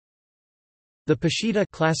The Peshitta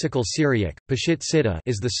classical Syriac, Peshitta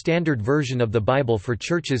is the standard version of the Bible for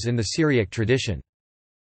churches in the Syriac tradition.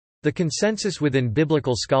 The consensus within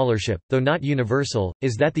biblical scholarship, though not universal,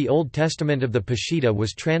 is that the Old Testament of the Peshitta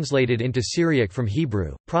was translated into Syriac from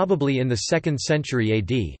Hebrew, probably in the 2nd century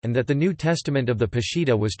AD, and that the New Testament of the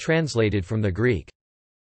Peshitta was translated from the Greek.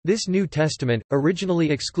 This New Testament, originally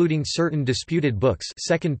excluding certain disputed books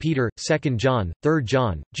 2 Peter, 2 John, 3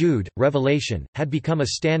 John, Jude, Revelation, had become a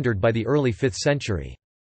standard by the early 5th century.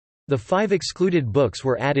 The 5 excluded books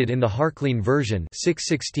were added in the Harkline version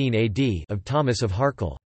 616 AD of Thomas of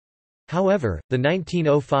Harkle. However, the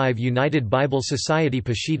 1905 United Bible Society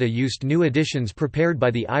Peshitta used new editions prepared by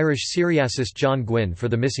the Irish Syriacist John Gwynn for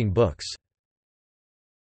the missing books.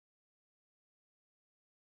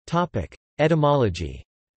 Etymology.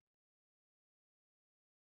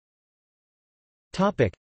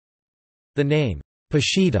 The name,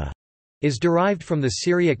 Peshitta, is derived from the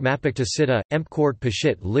Syriac Mapakta Empkort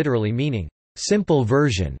Peshit, literally meaning, simple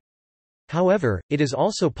version. However, it is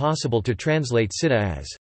also possible to translate Sitta as,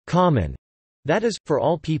 common, that is, for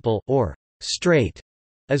all people, or straight,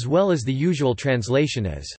 as well as the usual translation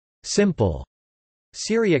as, simple.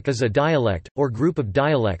 Syriac is a dialect, or group of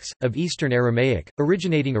dialects, of Eastern Aramaic,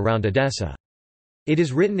 originating around Edessa. It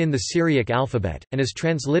is written in the Syriac alphabet, and is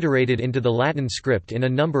transliterated into the Latin script in a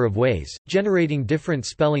number of ways, generating different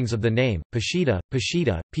spellings of the name, Peshitta,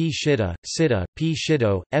 Peshitta, P-Shitta, Sitta,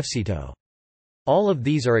 P-Shitto, Efsito. All of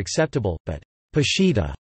these are acceptable, but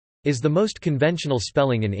Peshitta is the most conventional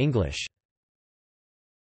spelling in English.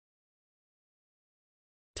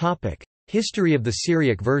 History of the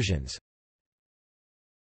Syriac versions.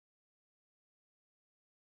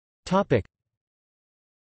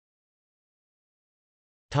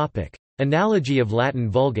 Analogy of Latin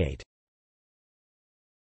Vulgate.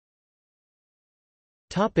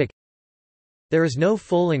 There is no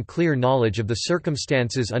full and clear knowledge of the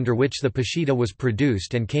circumstances under which the Peshitta was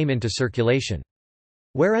produced and came into circulation.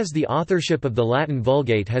 Whereas the authorship of the Latin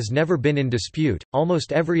Vulgate has never been in dispute,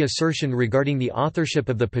 almost every assertion regarding the authorship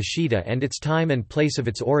of the Peshitta and its time and place of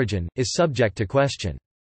its origin, is subject to question.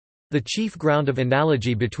 The chief ground of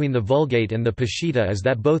analogy between the Vulgate and the Peshitta is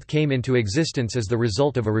that both came into existence as the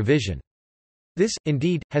result of a revision. This,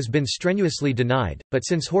 indeed, has been strenuously denied, but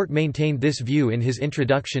since Hort maintained this view in his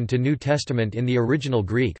introduction to New Testament in the original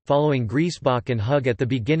Greek, following Griesbach and Hug at the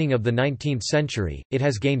beginning of the 19th century, it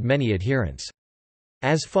has gained many adherents.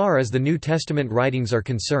 As far as the New Testament writings are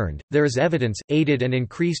concerned, there is evidence, aided and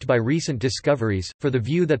increased by recent discoveries, for the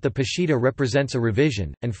view that the Peshitta represents a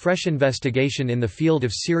revision, and fresh investigation in the field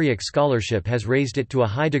of Syriac scholarship has raised it to a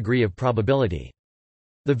high degree of probability.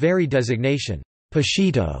 The very designation,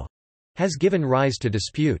 Peshitto, has given rise to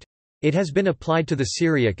dispute. It has been applied to the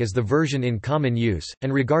Syriac as the version in common use,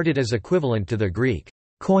 and regarded as equivalent to the Greek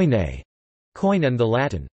koine, and the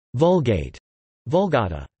Latin Vulgate,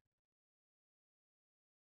 Vulgata.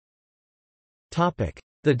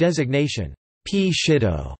 The designation,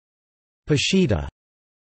 P-Shitto, Peshitta.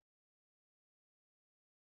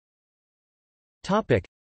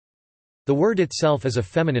 The word itself is a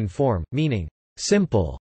feminine form, meaning,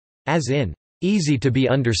 simple, as in, easy to be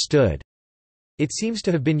understood. It seems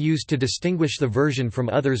to have been used to distinguish the version from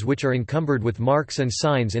others which are encumbered with marks and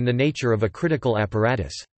signs in the nature of a critical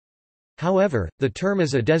apparatus. However, the term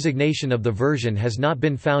as a designation of the version has not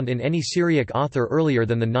been found in any Syriac author earlier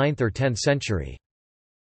than the 9th or 10th century.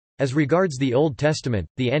 As regards the Old Testament,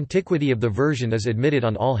 the antiquity of the version is admitted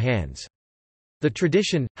on all hands. The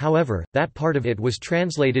tradition, however, that part of it was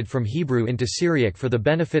translated from Hebrew into Syriac for the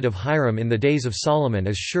benefit of Hiram in the days of Solomon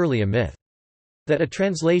is surely a myth. That a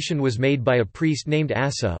translation was made by a priest named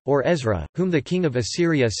Asa, or Ezra, whom the king of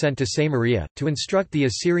Assyria sent to Samaria, to instruct the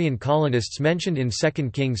Assyrian colonists mentioned in 2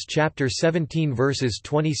 Kings chapter 17 verses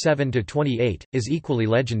 27–28, is equally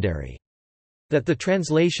legendary. That the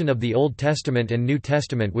translation of the Old Testament and New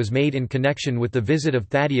Testament was made in connection with the visit of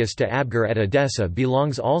Thaddeus to Abgar at Edessa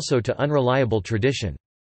belongs also to unreliable tradition.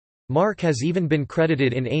 Mark has even been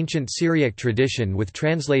credited in ancient Syriac tradition with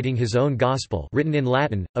translating his own Gospel written in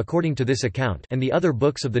Latin, according to this account, and the other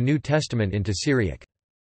books of the New Testament into Syriac.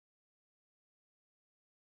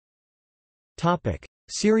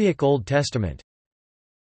 Syriac Old Testament.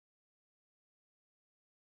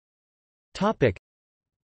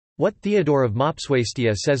 What Theodore of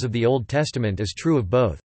Mopsuestia says of the Old Testament is true of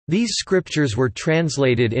both. These scriptures were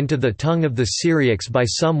translated into the tongue of the Syriacs by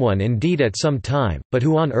someone indeed at some time, but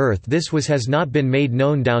who on earth this was has not been made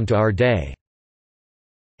known down to our day.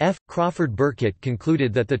 F. Crawford Burkitt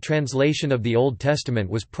concluded that the translation of the Old Testament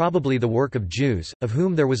was probably the work of Jews, of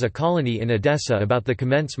whom there was a colony in Edessa about the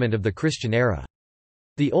commencement of the Christian era.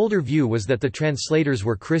 The older view was that the translators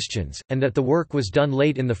were Christians, and that the work was done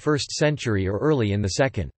late in the 1st century or early in the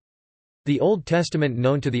 2nd. The Old Testament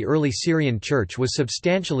known to the early Syrian Church was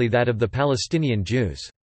substantially that of the Palestinian Jews.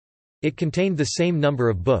 It contained the same number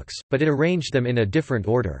of books, but it arranged them in a different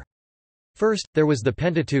order. First, there was the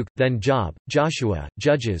Pentateuch, then Job, Joshua,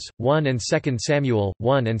 Judges, 1 and 2 Samuel,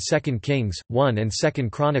 1 and 2 Kings, 1 and 2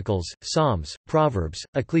 Chronicles, Psalms, Proverbs,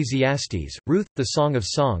 Ecclesiastes, Ruth, the Song of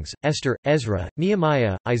Songs, Esther, Ezra,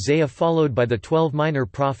 Nehemiah, Isaiah, followed by the 12 minor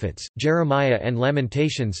prophets, Jeremiah and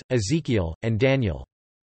Lamentations, Ezekiel, and Daniel.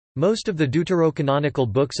 Most of the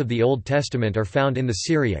deuterocanonical books of the Old Testament are found in the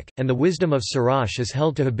Syriac, and the Wisdom of Sirach is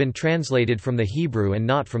held to have been translated from the Hebrew and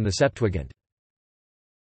not from the Septuagint.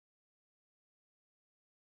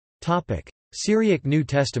 Syriac New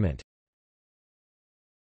Testament.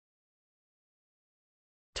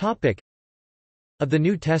 Of the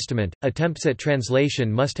New Testament, attempts at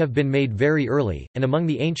translation must have been made very early, and among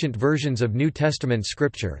the ancient versions of New Testament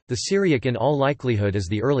scripture, the Syriac in all likelihood is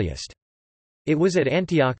the earliest. It was at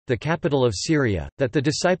Antioch, the capital of Syria, that the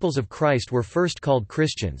disciples of Christ were first called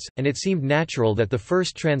Christians, and it seemed natural that the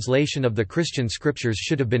first translation of the Christian scriptures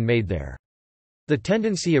should have been made there. The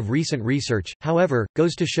tendency of recent research, however,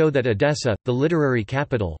 goes to show that Edessa, the literary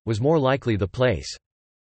capital, was more likely the place.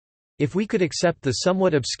 If we could accept the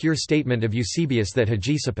somewhat obscure statement of Eusebius that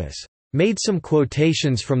Hegesippus made some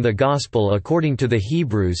quotations from the Gospel according to the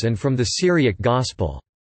Hebrews and from the Syriac Gospel,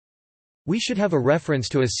 we should have a reference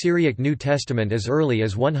to a Syriac New Testament as early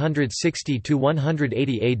as 160 to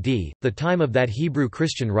 180 AD, the time of that Hebrew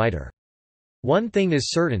Christian writer. One thing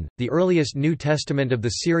is certain, the earliest New Testament of the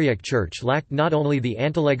Syriac Church lacked not only the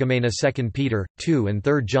Antilegomena 2 Peter, 2 and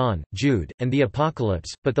 3 John, Jude, and the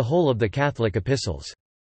Apocalypse, but the whole of the Catholic epistles.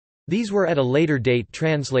 These were at a later date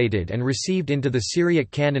translated and received into the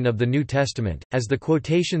Syriac canon of the New Testament, as the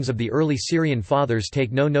quotations of the early Syrian fathers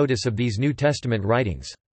take no notice of these New Testament writings.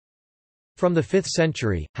 From the 5th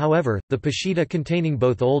century, however, the Peshitta containing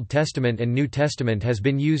both Old Testament and New Testament has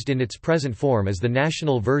been used in its present form as the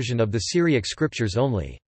national version of the Syriac scriptures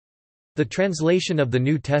only. The translation of the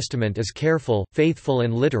New Testament is careful, faithful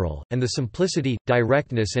and literal, and the simplicity,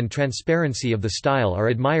 directness and transparency of the style are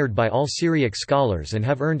admired by all Syriac scholars and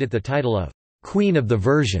have earned it the title of Queen of the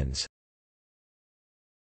Versions.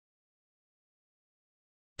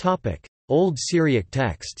 Old Syriac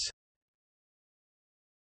texts.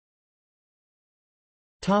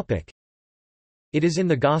 It is in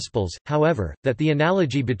the Gospels, however, that the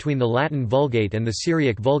analogy between the Latin Vulgate and the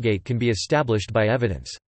Syriac Vulgate can be established by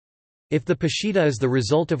evidence. If the Peshitta is the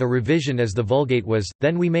result of a revision as the Vulgate was,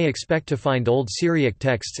 then we may expect to find Old Syriac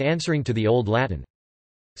texts answering to the Old Latin.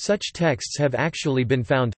 Such texts have actually been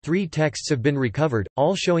found. 3 texts have been recovered,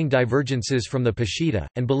 all showing divergences from the Peshitta,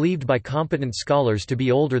 and believed by competent scholars to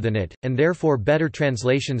be older than it, and therefore better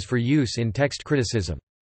translations for use in text criticism.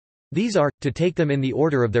 These are, to take them in the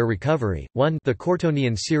order of their recovery, 1 the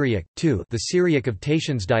Cortonian Syriac, 2 the Syriac of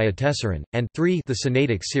Tatian's Diatessaron, and 3 the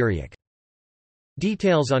Sinaitic Syriac.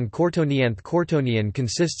 Details on Cortonian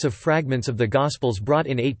consists of fragments of the Gospels brought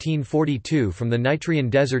in 1842 from the Nitrian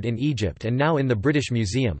Desert in Egypt and now in the British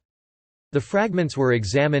Museum. The fragments were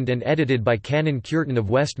examined and edited by Canon Cureton of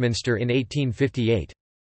Westminster in 1858.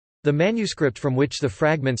 The manuscript from which the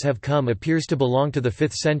fragments have come appears to belong to the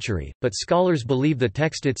 5th century, but scholars believe the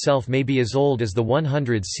text itself may be as old as the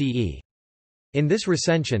 100s CE. In this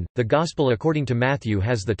recension, the Gospel according to Matthew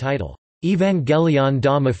has the title, Evangelion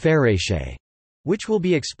da Mephareshe, which will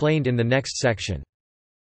be explained in the next section.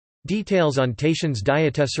 Details on Tatian's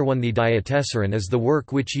Diatessaron. The Diatessaron is the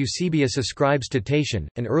work which Eusebius ascribes to Tatian,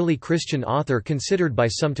 an early Christian author considered by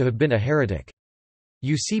some to have been a heretic.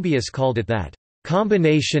 Eusebius called it that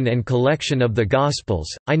combination and collection of the Gospels,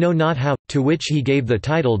 I know not how, to which he gave the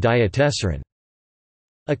title Diatessaron.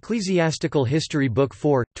 Ecclesiastical History Book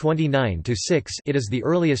 4, 29-6. It is the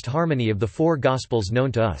earliest harmony of the 4 Gospels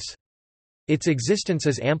known to us. Its existence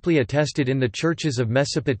is amply attested in the churches of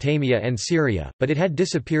Mesopotamia and Syria, but it had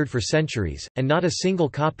disappeared for centuries, and not a single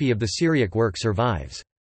copy of the Syriac work survives.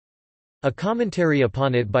 A commentary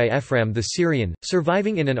upon it by Ephraim the Syrian,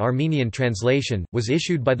 surviving in an Armenian translation, was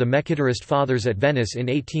issued by the Mekhitarist Fathers at Venice in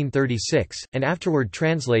 1836, and afterward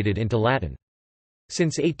translated into Latin.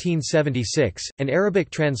 Since 1876, an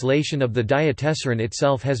Arabic translation of the Diatessaron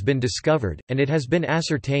itself has been discovered, and it has been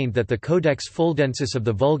ascertained that the Codex Fuldensis of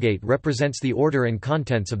the Vulgate represents the order and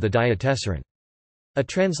contents of the Diatessaron. A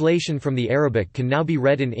translation from the Arabic can now be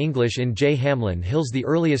read in English in J. Hamlin Hill's The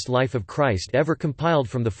Earliest Life of Christ ever compiled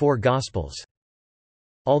from the 4 Gospels.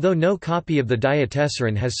 Although no copy of the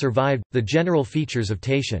Diatessaron has survived, the general features of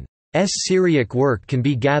Tatian's Syriac work can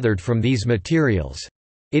be gathered from these materials.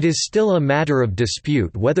 It is still a matter of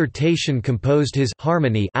dispute whether Tatian composed his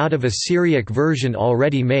harmony out of a Syriac version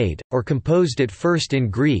already made, or composed it first in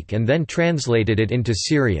Greek and then translated it into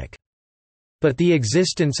Syriac. But the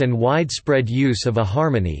existence and widespread use of a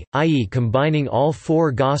harmony, i.e. combining all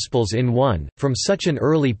four Gospels in one, from such an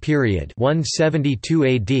early period 172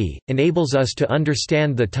 AD, enables us to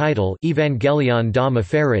understand the title Evangelion da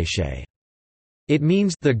Mephireshe. It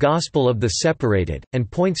means the Gospel of the separated,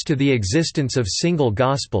 and points to the existence of single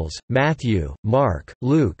Gospels, Matthew, Mark,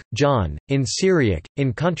 Luke, John, in Syriac,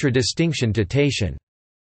 in contradistinction to Tatian's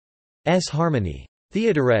harmony.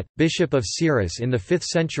 Theodoret, bishop of Cyrrhus in the 5th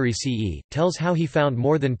century CE, tells how he found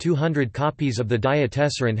more than 200 copies of the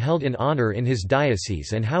Diatessaron held in honor in his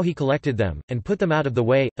diocese and how he collected them, and put them out of the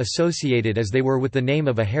way, associated as they were with the name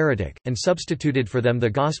of a heretic, and substituted for them the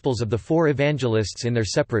Gospels of the four evangelists in their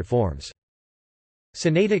separate forms.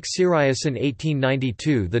 Sinaitic Syriacin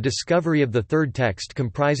 1892. The discovery of the third text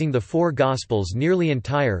comprising the four Gospels nearly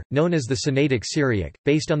entire, known as the Sinaitic Syriac,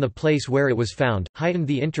 based on the place where it was found, heightened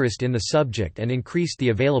the interest in the subject and increased the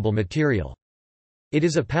available material. It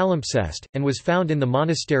is a palimpsest, and was found in the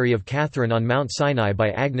monastery of Catherine on Mount Sinai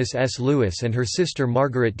by Agnes S. Lewis and her sister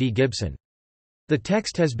Margaret D. Gibson. The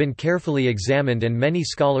text has been carefully examined and many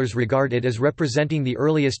scholars regard it as representing the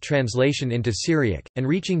earliest translation into Syriac, and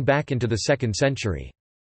reaching back into the 2nd century.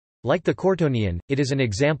 Like the Quartonian, it is an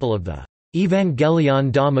example of the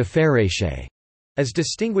Evangelion da Mephireshe, as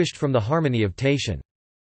distinguished from the harmony of Tatian.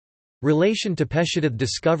 Relation to Peshitta. The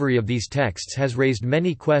discovery of these texts has raised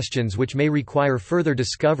many questions which may require further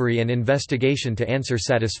discovery and investigation to answer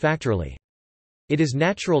satisfactorily. It is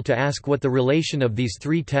natural to ask what the relation of these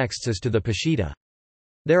three texts is to the Peshitta.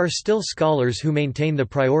 There are still scholars who maintain the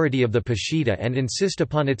priority of the Peshitta and insist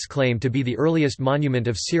upon its claim to be the earliest monument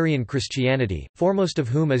of Syrian Christianity, foremost of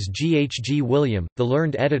whom is G. William, the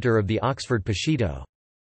learned editor of the Oxford Peshitta.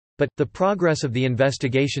 But, the progress of the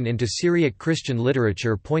investigation into Syriac Christian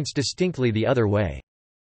literature points distinctly the other way.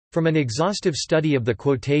 From an exhaustive study of the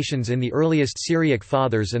quotations in the earliest Syriac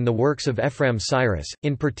fathers and the works of Ephraim Cyrus,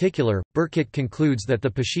 in particular, Burkitt concludes that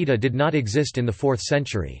the Peshitta did not exist in the 4th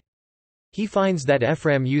century. He finds that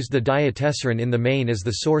Ephraim used the Diatessaron in the main as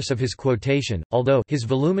the source of his quotation, although his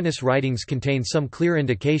voluminous writings contain some clear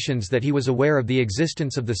indications that he was aware of the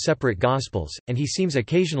existence of the separate Gospels, and he seems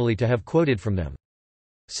occasionally to have quoted from them.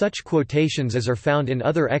 Such quotations as are found in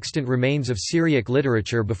other extant remains of Syriac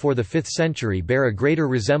literature before the 5th century bear a greater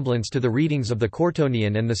resemblance to the readings of the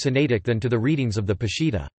Quartonian and the Sinaitic than to the readings of the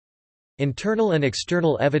Peshitta. Internal and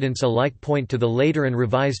external evidence alike point to the later and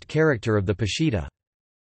revised character of the Peshitta.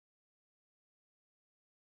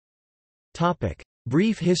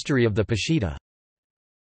 Brief history of the Peshitta.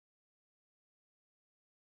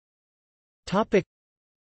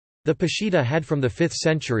 The Peshitta had from the 5th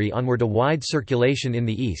century onward a wide circulation in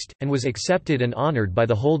the East, and was accepted and honored by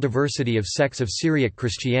the whole diversity of sects of Syriac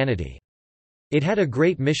Christianity. It had a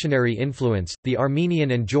great missionary influence, the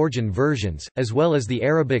Armenian and Georgian versions, as well as the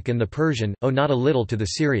Arabic and the Persian, owe not a little to the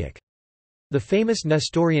Syriac. The famous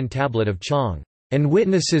Nestorian tablet of Chang, and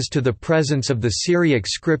witnesses to the presence of the Syriac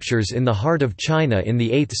scriptures in the heart of China in the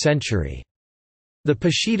 8th century. The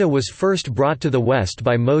Peshitta was first brought to the West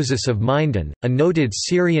by Moses of Minden, a noted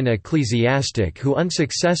Syrian ecclesiastic who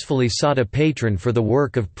unsuccessfully sought a patron for the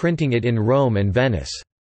work of printing it in Rome and Venice.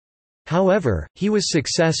 However, he was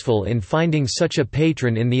successful in finding such a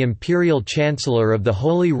patron in the imperial chancellor of the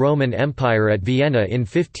Holy Roman Empire at Vienna in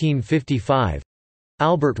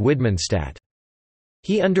 1555—Albert Widmanstadt.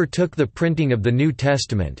 He undertook the printing of the New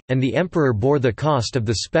Testament, and the emperor bore the cost of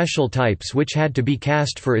the special types which had to be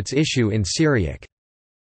cast for its issue in Syriac.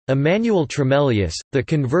 Emmanuel Tremellius, the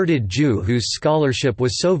converted Jew whose scholarship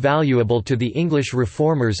was so valuable to the English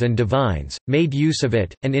reformers and divines, made use of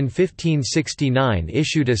it, and in 1569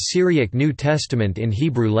 issued a Syriac New Testament in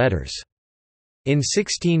Hebrew letters. In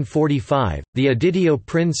 1645, the Editio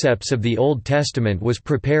Princeps of the Old Testament was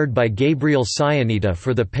prepared by Gabriel Sionita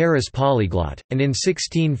for the Paris Polyglot, and in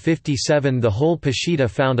 1657 the whole Peshitta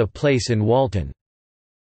found a place in Walton's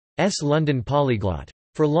London Polyglot.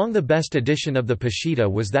 For long the best edition of the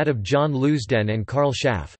Peshitta was that of John Lousden and Karl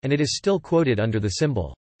Schaff, and it is still quoted under the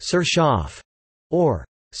symbol Sir Schaff or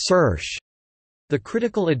Sersh. The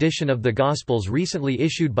critical edition of the Gospels recently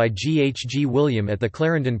issued by G. William at the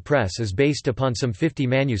Clarendon Press is based upon some 50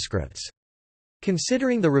 manuscripts.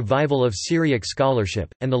 Considering the revival of Syriac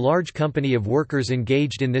scholarship, and the large company of workers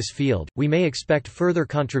engaged in this field, we may expect further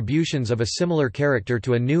contributions of a similar character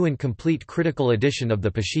to a new and complete critical edition of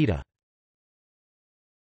the Peshitta.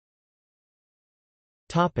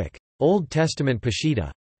 Old Testament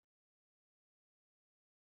Peshitta.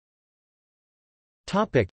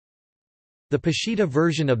 The Peshitta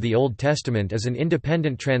version of the Old Testament is an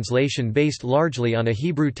independent translation based largely on a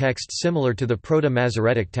Hebrew text similar to the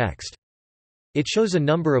Proto-Masoretic text. It shows a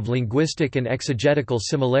number of linguistic and exegetical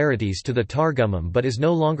similarities to the Targumim but is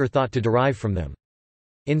no longer thought to derive from them.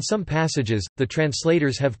 In some passages, the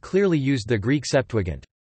translators have clearly used the Greek Septuagint.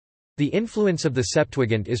 The influence of the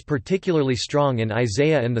Septuagint is particularly strong in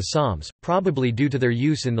Isaiah and the Psalms, probably due to their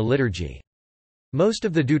use in the liturgy. Most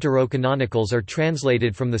of the Deuterocanonicals are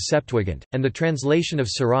translated from the Septuagint, and the translation of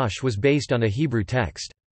Sirach was based on a Hebrew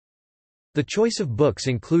text. The choice of books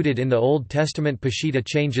included in the Old Testament Peshitta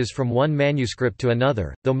changes from one manuscript to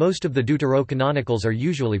another, though most of the Deuterocanonicals are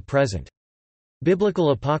usually present.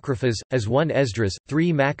 Biblical apocryphas, as 1 Esdras,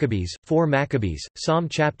 3 Maccabees, 4 Maccabees, Psalm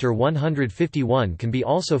chapter 151 can be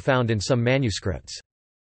also found in some manuscripts.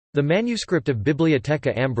 The manuscript of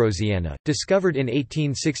Bibliotheca Ambrosiana, discovered in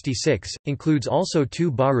 1866, includes also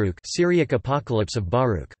 2 Baruch Syriac Apocalypse of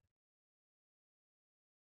Baruch.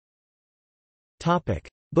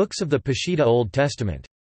 Books of the Peshitta Old Testament.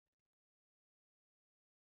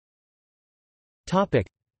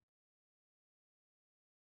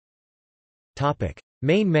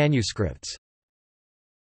 Main manuscripts.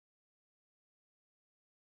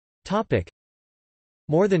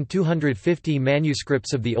 More than 250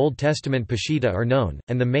 manuscripts of the Old Testament Peshitta are known,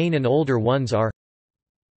 and the main and older ones are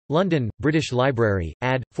London, British Library,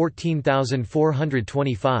 Add.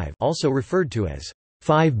 14425, also referred to as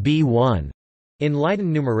 5B1 in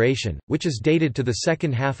Leiden numeration, which is dated to the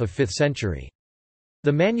second half of 5th century.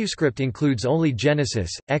 The manuscript includes only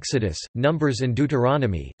Genesis, Exodus, Numbers and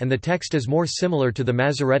Deuteronomy, and the text is more similar to the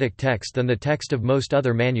Masoretic text than the text of most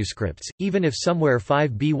other manuscripts, even if somewhere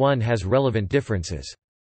 5B1 has relevant differences.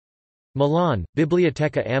 Milan,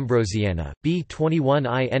 Bibliotheca Ambrosiana,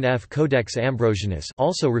 B21 INF Codex Ambrosianus,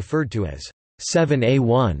 also referred to as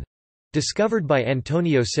 7A1, discovered by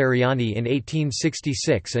Antonio Seriani in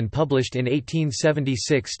 1866 and published in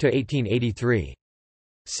 1876 to 1883.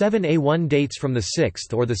 7A1 dates from the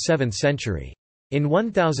 6th or the 7th century. In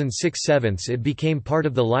 1006-7 it became part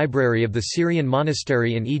of the library of the Syrian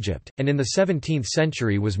monastery in Egypt, and in the 17th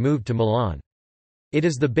century was moved to Milan. It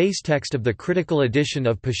is the base text of the critical edition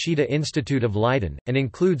of Peshitta Institute of Leiden, and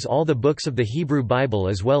includes all the books of the Hebrew Bible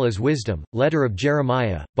as well as Wisdom, Letter of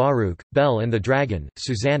Jeremiah, Baruch, Bel and the Dragon,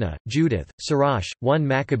 Susanna, Judith, Sirach, 1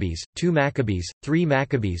 Maccabees, 2 Maccabees, 3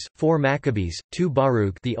 Maccabees, 4 Maccabees, 2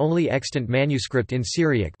 Baruch, the only extant manuscript in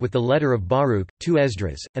Syriac with the Letter of Baruch, 2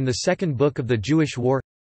 Esdras, and the second book of the Jewish War.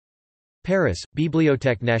 Paris,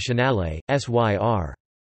 Bibliothèque Nationale, SYR.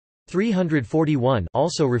 341,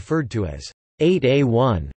 also referred to as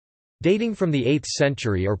 8A1, dating from the 8th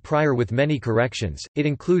century or prior with many corrections. It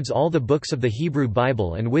includes all the books of the Hebrew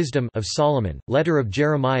Bible and Wisdom of Solomon, Letter of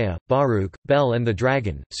Jeremiah, Baruch, Bel and the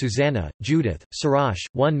Dragon, Susanna, Judith, Sirach,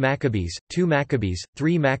 1 Maccabees, 2 Maccabees,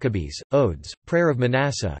 3 Maccabees, Odes, Prayer of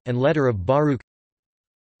Manasseh, and Letter of Baruch.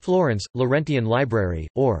 Florence, Laurentian Library,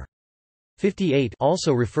 or 58,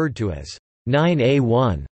 also referred to as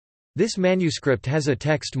 9A1. This manuscript has a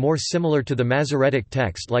text more similar to the Masoretic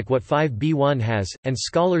text like what 5B1 has, and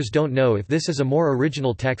scholars don't know if this is a more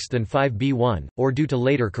original text than 5B1, or due to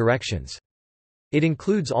later corrections. It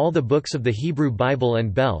includes all the books of the Hebrew Bible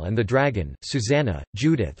and Bel and the Dragon, Susanna,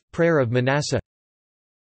 Judith, Prayer of Manasseh.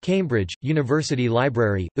 Cambridge, University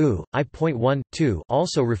Library, U, I.1.2,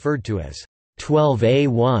 also referred to as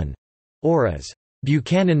 12A1, or as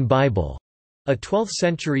Buchanan Bible. A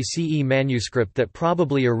 12th-century CE manuscript that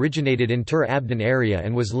probably originated in Tur Abdin area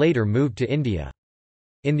and was later moved to India.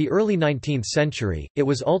 In the early 19th century, it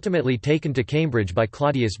was ultimately taken to Cambridge by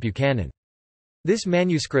Claudius Buchanan. This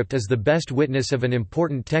manuscript is the best witness of an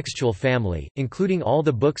important textual family, including all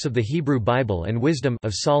the books of the Hebrew Bible and Wisdom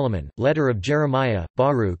of Solomon, Letter of Jeremiah,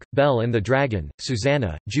 Baruch, Bel and the Dragon,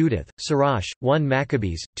 Susanna, Judith, Sirach, 1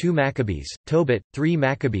 Maccabees, 2 Maccabees, Tobit, 3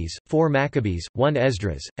 Maccabees, 4 Maccabees, 1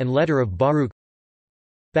 Esdras, and Letter of Baruch.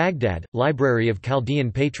 Baghdad, Library of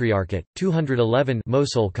Chaldean Patriarchate, 211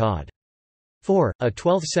 Mosul Qad. 4. A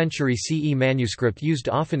 12th-century CE manuscript used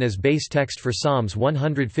often as base text for Psalms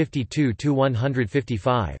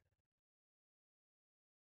 152–155.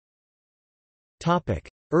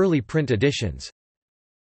 Early print editions.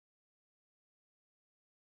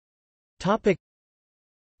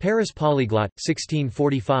 Paris Polyglot,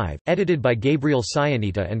 1645, edited by Gabriel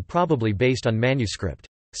Scianita and probably based on manuscript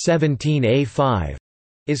 17A5,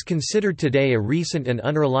 is considered today a recent and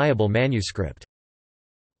unreliable manuscript.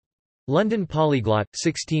 London Polyglot,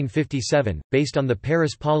 1657, based on the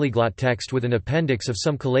Paris Polyglot text with an appendix of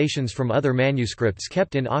some collations from other manuscripts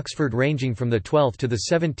kept in Oxford ranging from the 12th to the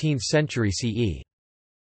 17th century CE.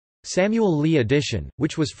 Samuel Lee edition,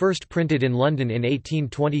 which was first printed in London in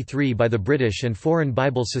 1823 by the British and Foreign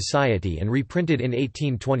Bible Society and reprinted in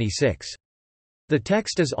 1826. The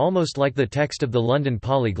text is almost like the text of the London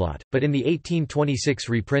Polyglot, but in the 1826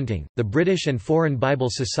 reprinting, the British and Foreign Bible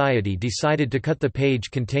Society decided to cut the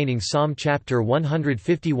page containing Psalm chapter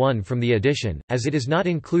 151 from the edition, as it is not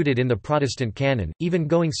included in the Protestant canon, even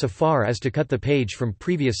going so far as to cut the page from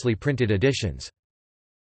previously printed editions.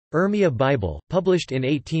 Urmia Bible, published in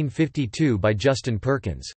 1852 by Justin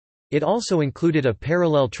Perkins. It also included a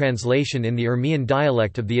parallel translation in the Urmian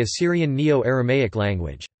dialect of the Assyrian Neo-Aramaic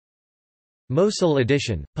language. Mosul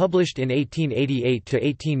edition, published in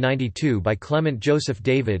 1888–1892 by Clement Joseph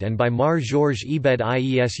David and by Mar Georges Ebed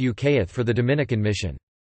Iesu Kayeth for the Dominican Mission.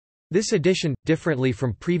 This edition, differently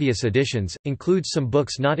from previous editions, includes some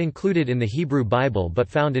books not included in the Hebrew Bible but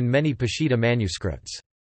found in many Peshitta manuscripts.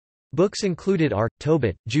 Books included are,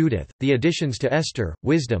 Tobit, Judith, the additions to Esther,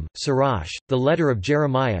 Wisdom, Sirach, the Letter of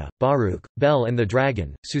Jeremiah, Baruch, Bel and the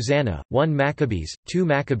Dragon, Susanna, 1 Maccabees, 2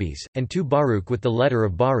 Maccabees, and 2 Baruch with the Letter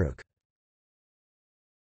of Baruch.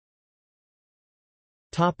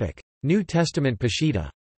 New Testament Peshitta.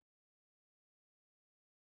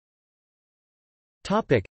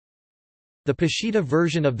 The Peshitta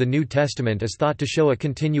version of the New Testament is thought to show a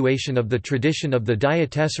continuation of the tradition of the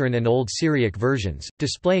Diatessaron and Old Syriac versions,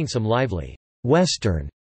 displaying some lively Western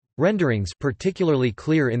renderings particularly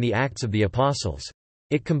clear in the Acts of the Apostles.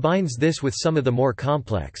 It combines this with some of the more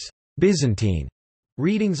complex Byzantine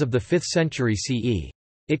readings of the 5th century CE.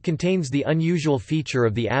 It contains the unusual feature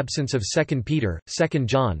of the absence of 2 Peter, 2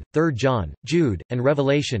 John, 3 John, Jude, and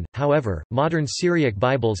Revelation. However, modern Syriac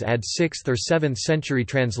Bibles add 6th or 7th century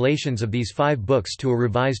translations of these 5 books to a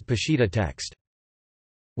revised Peshitta text.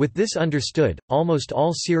 With this understood, almost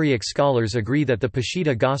all Syriac scholars agree that the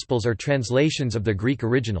Peshitta Gospels are translations of the Greek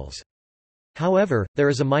originals. However, there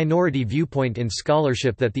is a minority viewpoint in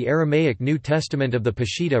scholarship that the Aramaic New Testament of the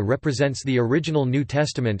Peshitta represents the original New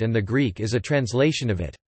Testament and the Greek is a translation of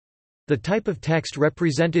it. The type of text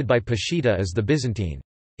represented by Peshitta is the Byzantine.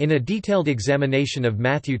 In a detailed examination of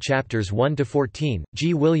Matthew chapters 1–14,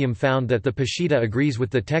 G. William found that the Peshitta agrees with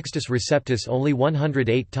the Textus Receptus only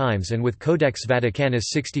 108 times and with Codex Vaticanus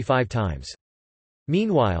 65 times.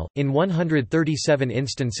 Meanwhile, in 137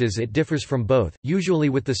 instances it differs from both, usually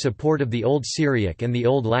with the support of the Old Syriac and the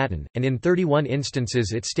Old Latin, and in 31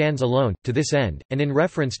 instances it stands alone. To this end, and in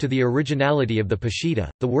reference to the originality of the Peshitta,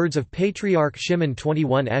 the words of Patriarch Shimon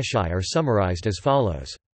 21 Eshai are summarized as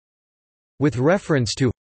follows. With reference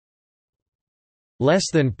to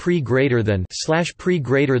less than pre greater than / pre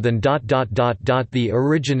greater than ... The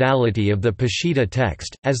originality of the Peshitta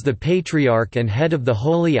text, as the Patriarch and head of the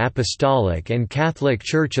Holy Apostolic and Catholic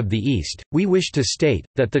Church of the East, we wish to state,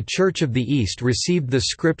 that the Church of the East received the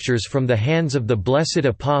Scriptures from the hands of the blessed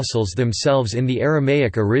Apostles themselves in the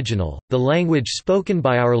Aramaic original, the language spoken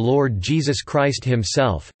by our Lord Jesus Christ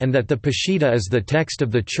himself, and that the Peshitta is the text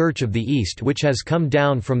of the Church of the East which has come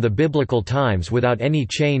down from the biblical times without any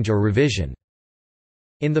change or revision.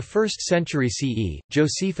 In the 1st century CE,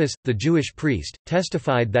 Josephus, the Jewish priest,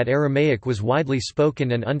 testified that Aramaic was widely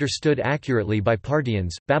spoken and understood accurately by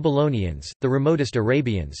Parthians, Babylonians, the remotest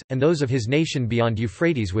Arabians, and those of his nation beyond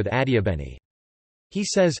Euphrates with Adiabene. He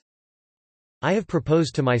says, I have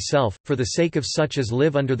proposed to myself, for the sake of such as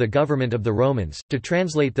live under the government of the Romans, to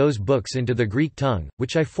translate those books into the Greek tongue,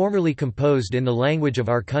 which I formerly composed in the language of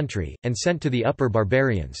our country, and sent to the upper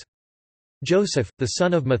barbarians. Joseph, the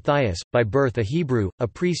son of Matthias, by birth a Hebrew, a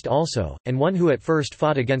priest also, and one who at first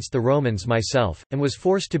fought against the Romans myself, and was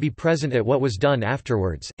forced to be present at what was done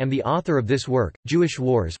afterwards, am the author of this work, Jewish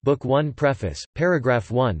Wars Book 1 Preface, paragraph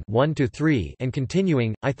 1 1–3 and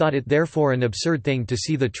continuing, I thought it therefore an absurd thing to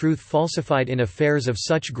see the truth falsified in affairs of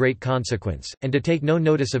such great consequence, and to take no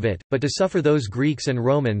notice of it, but to suffer those Greeks and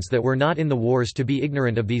Romans that were not in the wars to be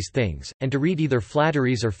ignorant of these things, and to read either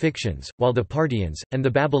flatteries or fictions, while the Parthians, and the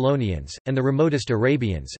Babylonians, and the remotest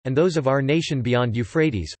Arabians, and those of our nation beyond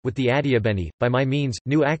Euphrates, with the Adiabene, by my means,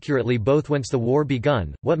 knew accurately both whence the war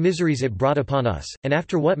begun, what miseries it brought upon us, and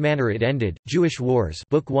after what manner it ended. Jewish Wars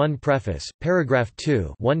Book 1 Preface, paragraph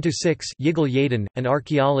 2 1–6 Yigal Yadin, an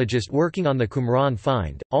archaeologist working on the Qumran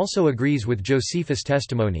find, also agrees with Josephus'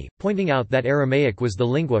 testimony, pointing out that Aramaic was the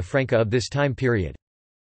lingua franca of this time period.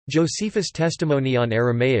 Josephus' testimony on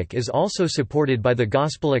Aramaic is also supported by the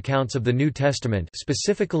Gospel accounts of the New Testament,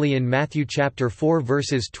 specifically in Matthew chapter 4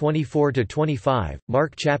 verses 24–25,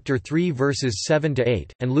 Mark chapter 3 verses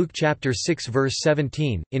 7–8, and Luke chapter 6 verse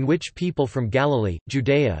 17, in which people from Galilee,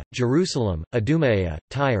 Judea, Jerusalem, Idumea,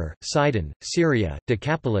 Tyre, Sidon, Syria,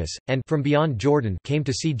 Decapolis, and from beyond Jordan came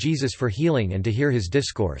to see Jesus for healing and to hear his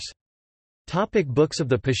discourse. Books of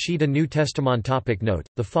the Peshitta New Testament. Note: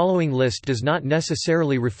 the following list does not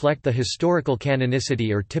necessarily reflect the historical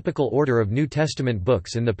canonicity or typical order of New Testament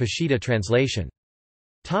books in the Peshitta translation.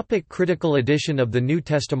 Critical edition of the New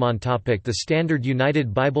Testament. The Standard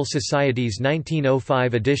United Bible Society's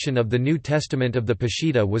 1905 edition of the New Testament of the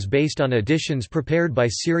Peshitta was based on editions prepared by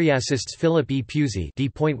Syriacists Philip E. Pusey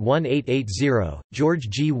D.1880, George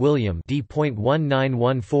G. William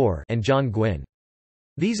D.1914, and John Gwynn.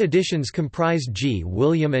 These editions comprised G.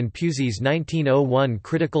 William and Pusey's 1901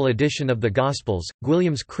 critical edition of the Gospels,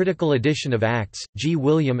 Gwilliam's critical edition of Acts, G.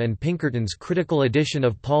 William and Pinkerton's critical edition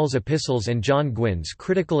of Paul's epistles, and John Gwynn's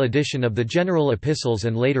critical edition of the general epistles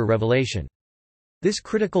and later Revelation. This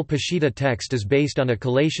critical Peshitta text is based on a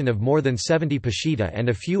collation of more than 70 Peshitta and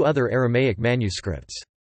a few other Aramaic manuscripts.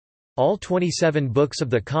 All 27 books of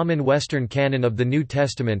the Common Western Canon of the New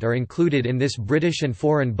Testament are included in this British and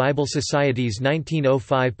Foreign Bible Society's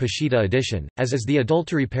 1905 Peshitta edition, as is the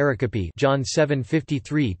Adultery Pericope John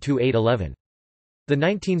 7:53–8:11. The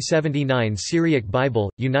 1979 Syriac Bible,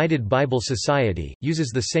 United Bible Society, uses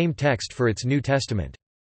the same text for its New Testament.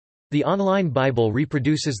 The online Bible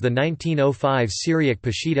reproduces the 1905 Syriac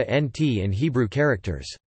Peshitta NT in Hebrew characters.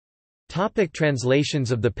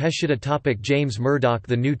 Translations of the Peshitta. James Murdoch,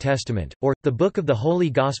 The New Testament, or, The Book of the Holy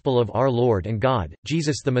Gospel of Our Lord and God,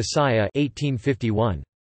 Jesus the Messiah 1851.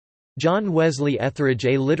 John Wesley Etheridge,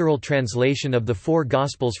 A Literal Translation of the Four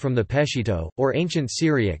Gospels from the Peshitta, or Ancient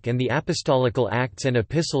Syriac, and the Apostolical Acts and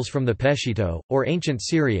Epistles from the Peshitta, or Ancient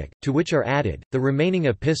Syriac, to which are added, the remaining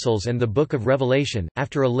epistles and the Book of Revelation,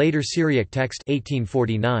 after a later Syriac text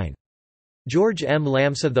 1849. George M.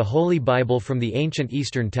 Lamsa, The Holy Bible from the Ancient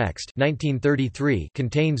Eastern Text 1933,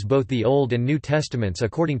 contains both the Old and New Testaments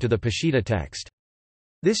according to the Peshitta text.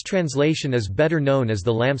 This translation is better known as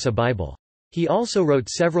the Lamsa Bible. He also wrote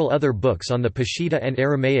several other books on the Peshitta and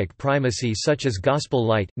Aramaic primacy, such as Gospel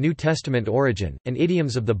Light, New Testament Origin, and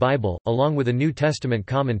Idioms of the Bible, along with a New Testament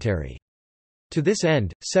commentary. To this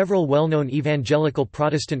end, several well-known evangelical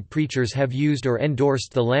Protestant preachers have used or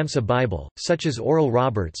endorsed the Lamsa Bible, such as Oral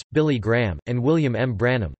Roberts, Billy Graham, and William M.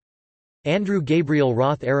 Branham. Andrew Gabriel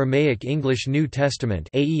Roth, Aramaic English New Testament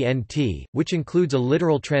 (AENT), which includes a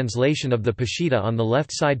literal translation of the Peshitta on the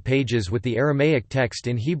left side pages with the Aramaic text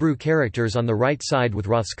in Hebrew characters on the right side with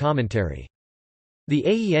Roth's commentary. The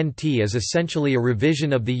AENT is essentially a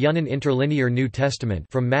revision of the Yunnan Interlinear New Testament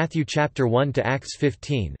from Matthew chapter 1 to Acts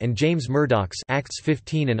 15 and James Murdoch's Acts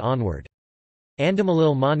 15 and onward.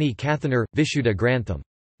 Andamalil Mani Kathanar, Vishuddha Grantham.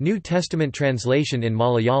 New Testament translation in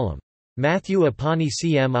Malayalam. Matthew Apani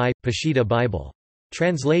Cmi, Peshitta Bible.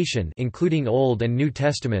 Translation including Old and New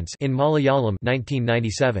Testaments in Malayalam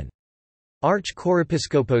 1997. Arch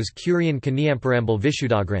Chorepiscopos Kurian Kaniamparambal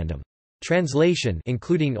Vishuddhagrandam. Translation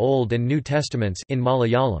including Old and New Testaments in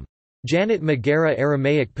Malayalam. Janet Magara,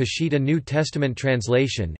 Aramaic Peshitta New Testament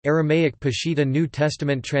Translation, Aramaic Peshitta New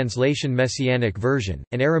Testament Translation Messianic Version,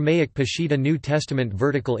 and Aramaic Peshitta New Testament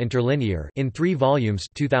Vertical Interlinear in 3 volumes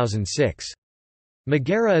 2006.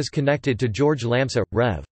 Magara is connected to George Lamsa,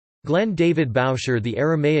 Rev. Glenn David Boucher, The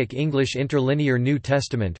Aramaic English Interlinear New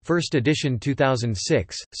Testament 1st edition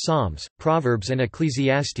 2006, Psalms, Proverbs and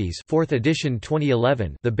Ecclesiastes 4th edition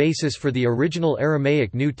 2011, The Basis for the Original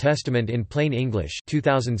Aramaic New Testament in Plain English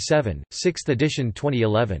 2007, 6th edition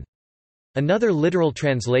 2011. Another literal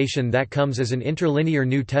translation that comes as an interlinear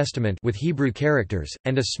New Testament with Hebrew characters,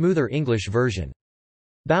 and a smoother English version.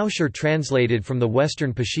 Boucher translated from the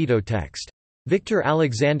Western Peshitta text. Victor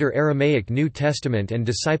Alexander, Aramaic New Testament and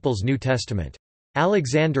Disciples New Testament.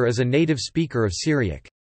 Alexander is a native speaker of Syriac.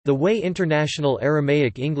 The Way International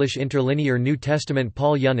Aramaic English Interlinear New Testament.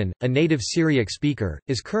 Paul Yunnan, a native Syriac speaker,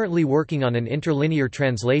 is currently working on an interlinear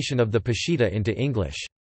translation of the Peshitta into English.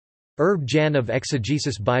 Erb Jan of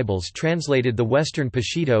Exegesis Bibles translated the Western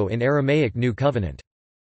Peshitta in Aramaic New Covenant.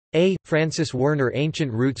 A. Francis Werner,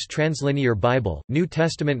 Ancient Roots Translinear Bible, New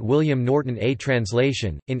Testament. William Norton, A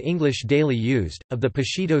translation, in English daily used, of the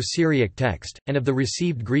Peshitta-Syriac text, and of the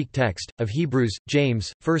received Greek text, of Hebrews,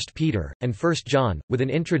 James, 1 Peter, and 1 John, with an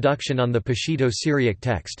introduction on the Peshitta-Syriac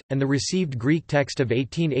text, and the received Greek text of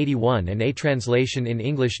 1881, and A translation in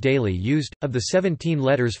English daily used, of the 17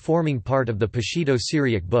 letters forming part of the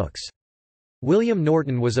Peshitta-Syriac books. William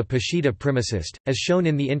Norton was a Peshitta primicist, as shown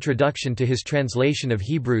in the introduction to his translation of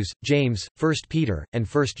Hebrews, James, 1 Peter, and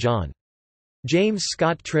 1 John. James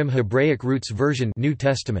Scott Trim, Hebraic Roots Version New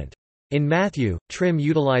Testament. In Matthew, Trim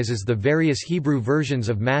utilizes the various Hebrew versions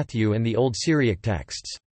of Matthew and the Old Syriac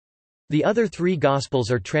texts. The other 3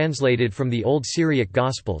 Gospels are translated from the Old Syriac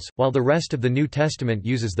Gospels, while the rest of the New Testament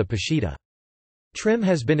uses the Peshitta. Trim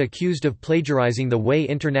has been accused of plagiarizing the Way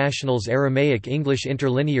International's Aramaic-English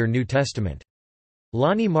interlinear New Testament.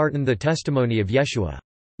 Lonnie Martin, The Testimony of Yeshua.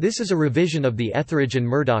 This is a revision of the Etheridge and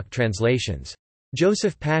Murdoch translations.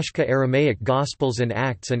 Joseph Pashka, Aramaic Gospels and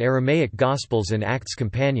Acts and Aramaic Gospels and Acts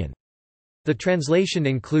Companion. The translation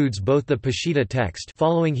includes both the Peshitta text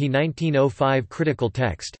following He 1905 critical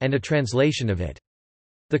text and a translation of it.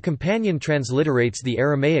 The companion transliterates the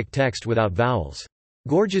Aramaic text without vowels.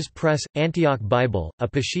 Gorges Press, Antioch Bible, a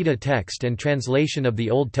Peshitta text and translation of the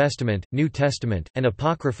Old Testament, New Testament, and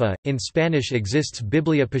Apocrypha. In Spanish exists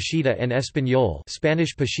Biblia Peshitta en Español,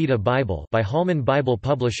 Spanish Peshitta Bible by Hallman Bible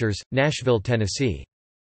Publishers, Nashville, Tennessee.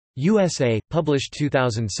 USA, published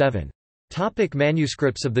 2007.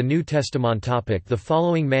 Manuscripts of the New Testament. The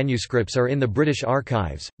following manuscripts are in the British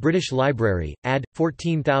Archives, British Library, AD,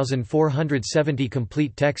 14,470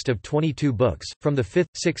 complete text of 22 books, from the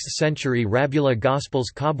 5th–6th century Rabula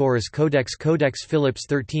Gospels Caboras Codex Codex Phillips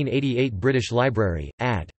 1388 British Library,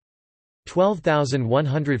 AD.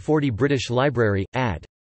 12,140 British Library, AD.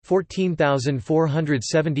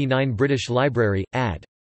 14,479 British Library, AD.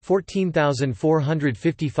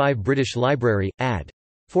 14,455 British Library, AD.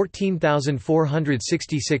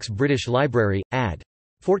 14,466 British Library, AD.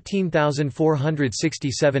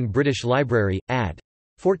 14,467 British Library, AD.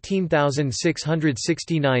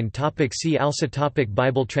 14,669 See also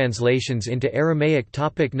Bible translations into Aramaic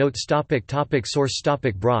Notes Source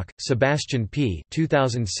Brock, Sebastian P.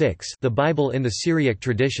 2006 The Bible in the Syriac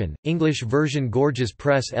Tradition, English version Gorges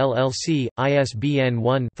Press LLC, ISBN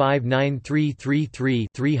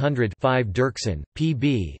 1-59333-300-5 Dirksen,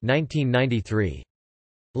 P.B. 1993.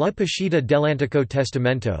 La Peshitta dell'Antico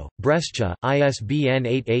Testamento, Brescia, ISBN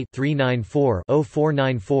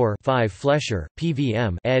 88-394-0494-5 Flesher,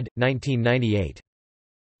 P.V.M. ed. 1998.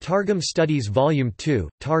 Targum Studies Volume 2,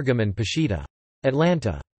 Targum and Peshitta.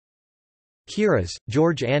 Atlanta. Kiras,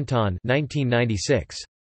 George Anton 1996.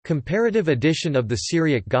 Comparative edition of the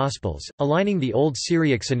Syriac Gospels, aligning the Old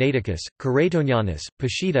Syriac Sinaiticus, Quratonianus,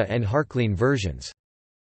 Peshitta and Harkleen versions.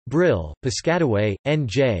 Brill, Piscataway,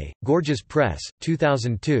 N.J., Gorges Press,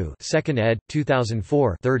 2002 2nd ed.,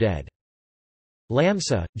 2004 3rd ed.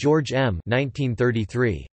 Lamsa, George M.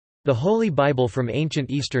 1933. The Holy Bible from Ancient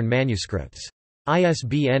Eastern Manuscripts.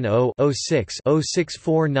 ISBN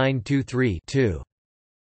 0-06-064923-2.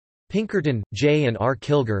 Pinkerton, J. and R.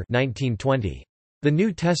 Kilger 1920. The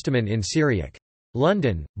New Testament in Syriac.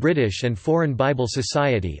 London, British and Foreign Bible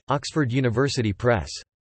Society, Oxford University Press.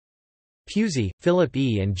 Pusey, Philip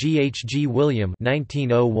E. and G. H. G. William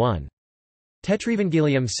 1901.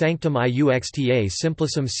 Tetrevangelium Sanctum Iuxta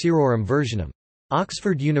Simplicum Syrorum Versionum.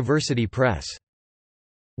 Oxford University Press.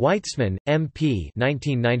 Weitzman, M. P.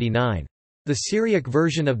 1999. The Syriac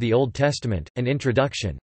Version of the Old Testament, An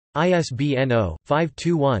Introduction. ISBN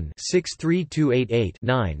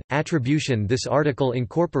 0-521-63288-9. Attribution This article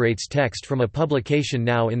incorporates text from a publication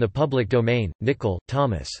now in the public domain, Nicol,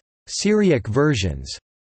 Thomas. Syriac Versions.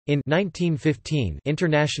 In 1915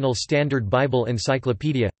 International Standard Bible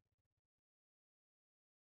Encyclopedia.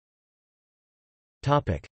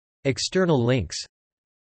 Topic: External links.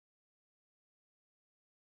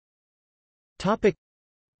 Topic: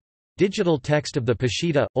 Digital text of the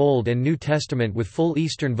Peshitta, Old and New Testament with full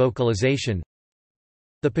Eastern vocalization.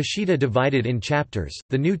 The Peshitta divided in chapters,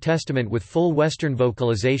 the New Testament with full Western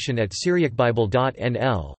vocalization at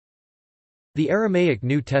SyriacBible.nl. The Aramaic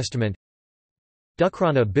New Testament.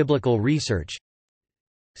 Dukrana Biblical Research.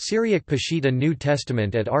 Syriac Peshitta New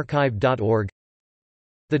Testament at archive.org.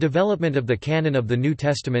 The development of the canon of the New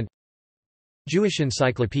Testament. Jewish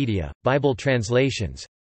Encyclopedia, Bible translations.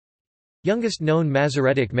 Youngest known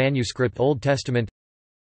Masoretic manuscript Old Testament.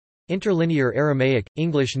 Interlinear Aramaic,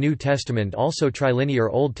 English New Testament also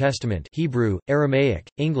Trilinear Old Testament Hebrew, Aramaic,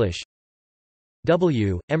 English.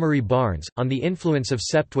 W. Emery Barnes, On the Influence of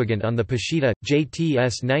Septuagint on the Peshitta,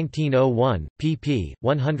 JTS 1901, pp.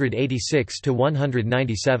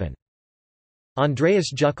 186–197.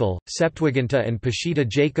 Andreas Juckel, Septuaginta and Peshitta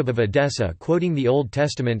Jacob of Edessa quoting the Old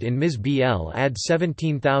Testament in Ms. BL Ad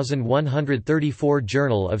 17134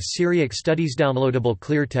 Journal of Syriac Studies Downloadable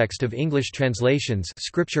cleartext of English translations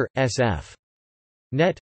Scripture, SF.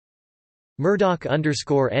 Net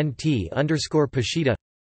Murdoch_NT_Peshitta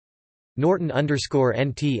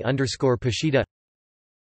Norton_NT_Peshitta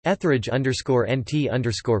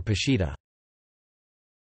Etheridge_NT_Peshitta